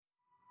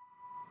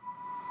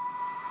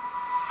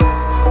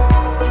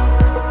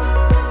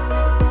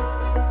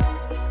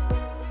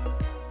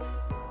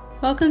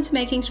Welcome to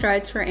Making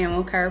Strides for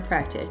Animal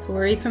Chiropractic,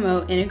 where we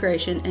promote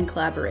integration and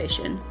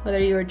collaboration. Whether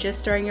you are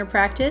just starting your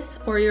practice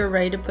or you are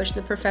ready to push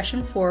the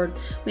profession forward,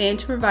 we aim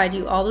to provide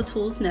you all the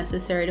tools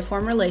necessary to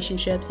form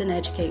relationships and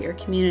educate your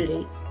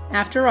community.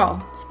 After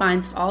all,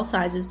 spines of all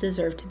sizes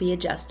deserve to be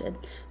adjusted.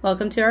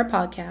 Welcome to our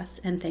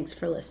podcast, and thanks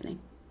for listening.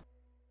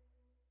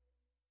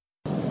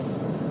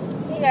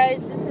 Hey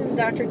guys, this is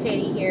Dr.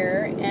 Katie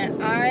here,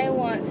 and I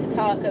want to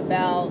talk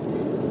about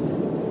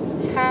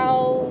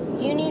how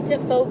you need to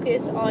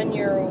focus on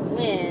your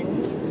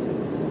wins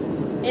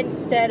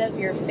instead of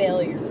your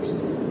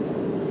failures.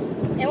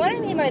 And what I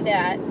mean by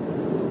that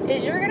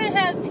is you're going to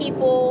have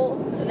people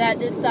that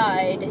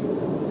decide,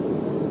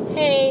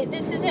 hey,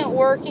 this isn't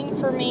working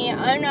for me,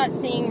 I'm not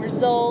seeing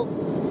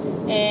results,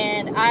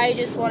 and I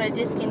just want to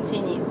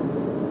discontinue.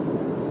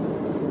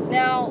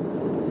 Now,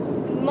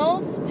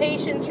 most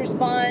patients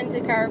respond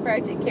to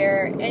chiropractic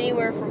care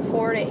anywhere from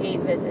 4 to 8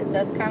 visits.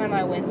 That's kind of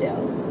my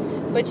window.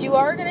 But you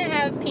are going to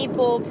have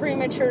people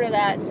premature to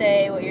that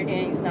say what you're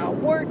doing is not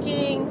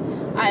working,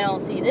 I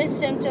don't see this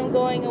symptom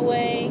going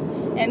away,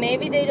 and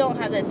maybe they don't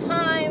have the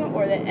time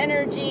or the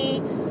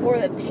energy or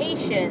the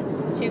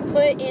patience to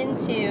put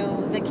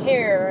into the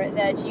care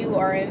that you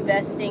are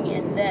investing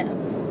in them.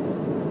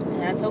 And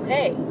that's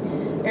okay.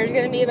 There's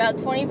going to be about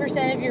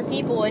 20% of your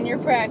people in your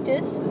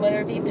practice,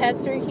 whether it be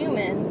pets or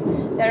humans,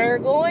 that are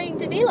going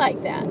to be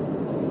like that.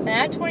 And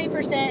that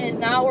 20% is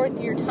not worth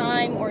your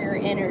time or your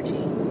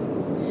energy.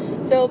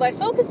 So by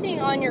focusing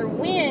on your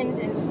wins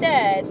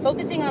instead,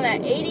 focusing on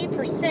that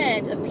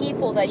 80% of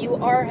people that you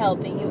are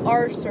helping, you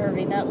are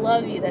serving, that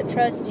love you, that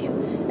trust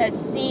you, that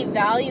see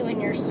value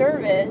in your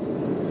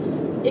service,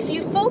 if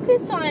you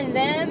focus on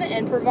them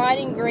and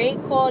providing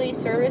great quality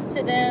service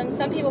to them,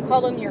 some people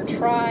call them your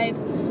tribe,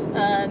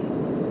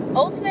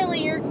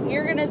 ultimately you're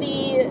going to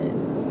be,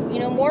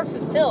 more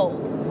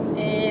fulfilled,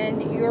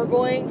 and you're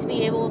going to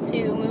be able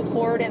to move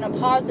forward in a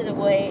positive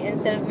way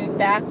instead of move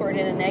backward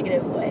in a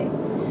negative way.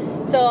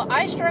 So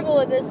I struggle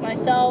with this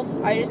myself.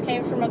 I just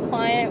came from a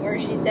client where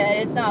she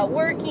said it's not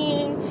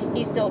working,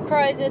 he still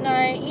cries at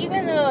night,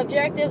 even though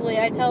objectively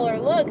I tell her,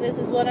 look, this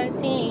is what I'm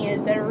seeing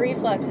is better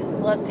reflexes,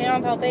 less pain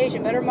on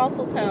palpation, better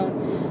muscle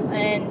tone.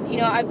 And,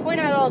 I point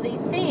out all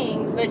these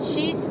things, but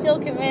she's still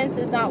convinced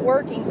it's not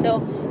working.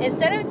 So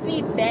instead of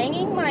me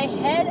banging my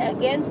head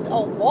against a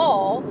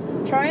wall,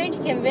 trying to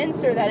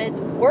convince her that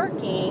it's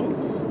working,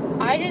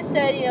 I just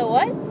said, you know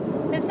what?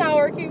 If it's not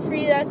working for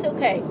you, that's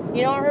okay.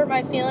 You don't hurt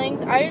my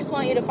feelings. I just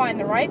want you to find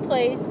the right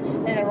place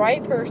and the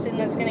right person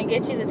that's going to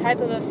get you the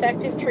type of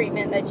effective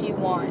treatment that you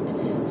want.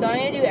 So I'm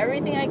going to do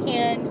everything I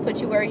can to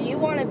put you where you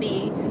want to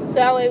be, so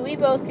that way we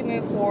both can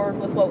move forward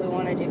with what we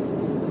want to do.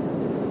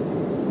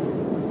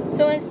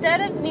 So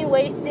instead of me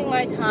wasting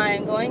my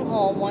time going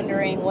home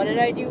wondering, what did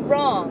I do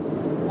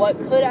wrong? What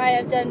could I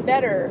have done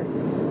better?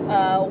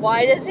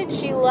 Why doesn't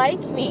she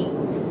like me?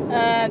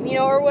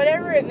 Or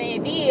whatever it may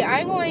be,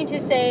 I'm going to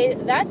say,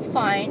 that's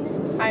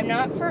fine, I'm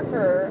not for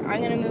her,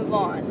 I'm going to move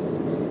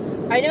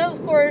on. I know,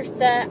 of course,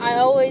 that I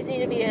always need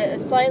to be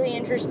slightly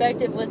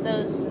introspective with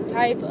those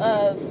type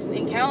of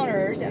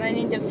encounters, and I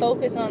need to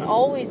focus on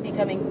always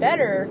becoming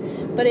better,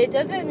 but it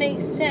doesn't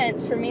make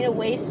sense for me to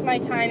waste my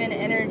time and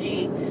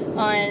energy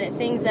on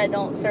things that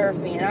don't serve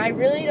me, and I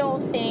really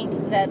don't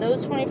think that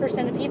those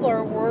 20% of people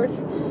are worth,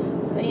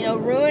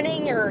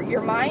 ruining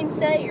your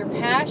mindset, your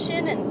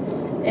passion,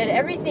 and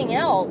everything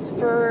else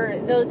for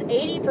those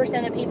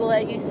 80% of people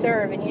that you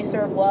serve, and you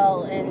serve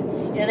well, and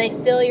they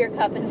fill your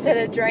cup instead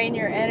of drain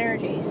your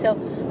energy. So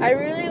I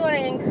really want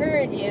to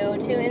encourage you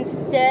to,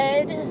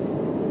 instead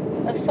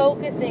of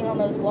focusing on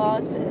those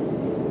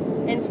losses,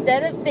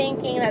 instead of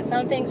thinking that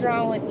something's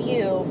wrong with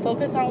you,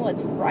 focus on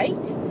what's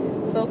right,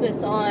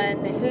 focus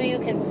on who you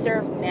can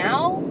serve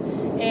now,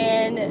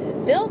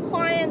 and build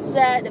clients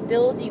that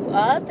build you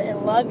up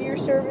and love your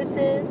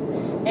services,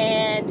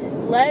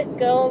 and let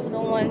go of the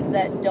ones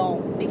that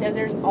don't, because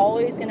there's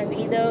always going to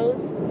be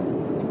those.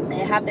 They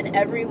happen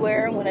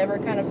everywhere in whatever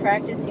kind of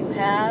practice you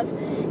have,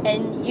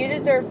 and you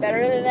deserve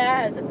better than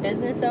that as a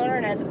business owner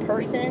and as a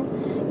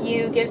person.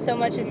 You give so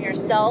much of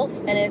yourself,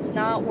 and it's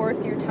not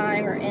worth your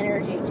time or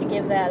energy to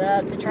give that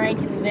up, to try and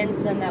convince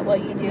them that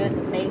what you do is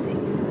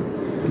amazing.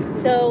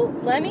 So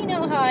let me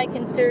know how I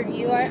can serve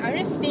you. I'm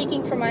just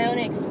speaking from my own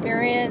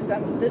experience.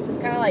 This is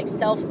kind of like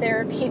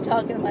self-therapy,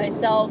 talking to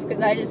myself,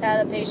 because I just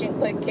had a patient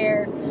quit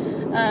care.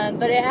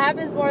 But it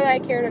happens more than I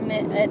care to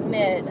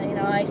admit.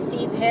 I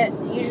see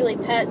usually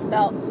pets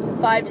about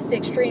 5 to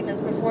 6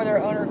 treatments before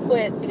their owner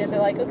quits, because they're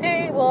like,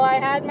 okay, well, I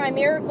had my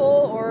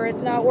miracle, or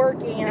it's not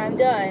working and I'm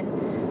done.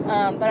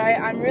 But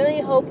I'm really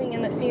hoping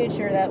in the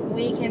future that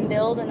we can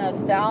build enough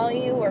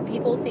value where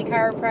people see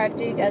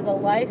chiropractic as a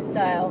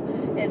lifestyle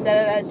instead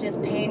of as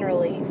just pain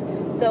relief.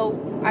 So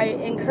I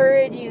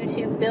encourage you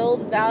to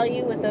build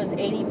value with those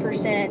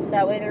 80%, so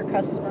that way they're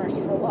customers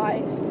for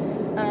life.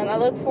 I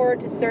look forward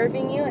to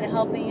serving you and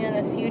helping you in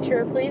the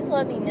future. Please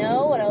let me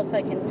know what else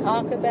I can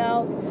talk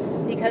about,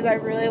 because I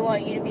really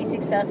want you to be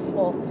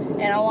successful,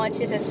 and I want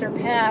you to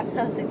surpass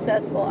how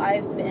successful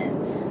I've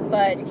been.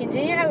 But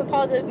continue to have a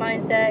positive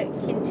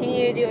mindset,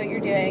 continue to do what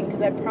you're doing,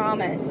 because I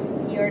promise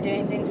you are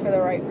doing things for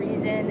the right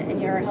reason, and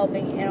you're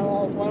helping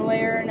animals one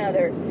way or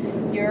another.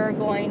 You're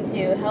going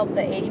to help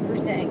the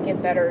 80%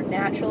 get better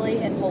naturally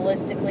and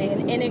holistically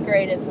and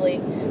integratively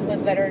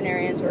with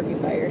veterinarians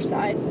working by your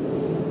side.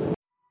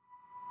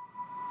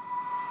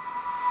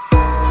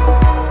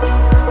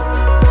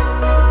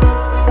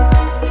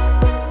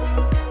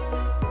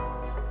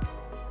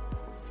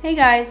 Hey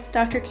guys,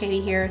 Dr.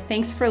 Katie here.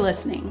 Thanks for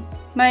listening.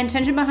 My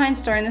intention behind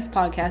starting this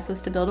podcast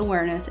was to build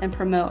awareness and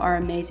promote our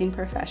amazing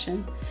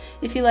profession.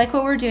 If you like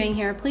what we're doing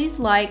here, please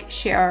like,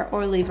 share,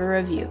 or leave a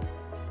review.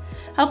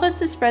 Help us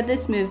to spread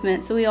this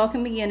movement so we all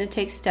can begin to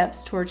take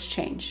steps towards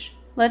change.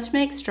 Let's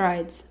make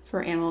strides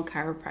for animal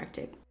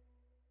chiropractic.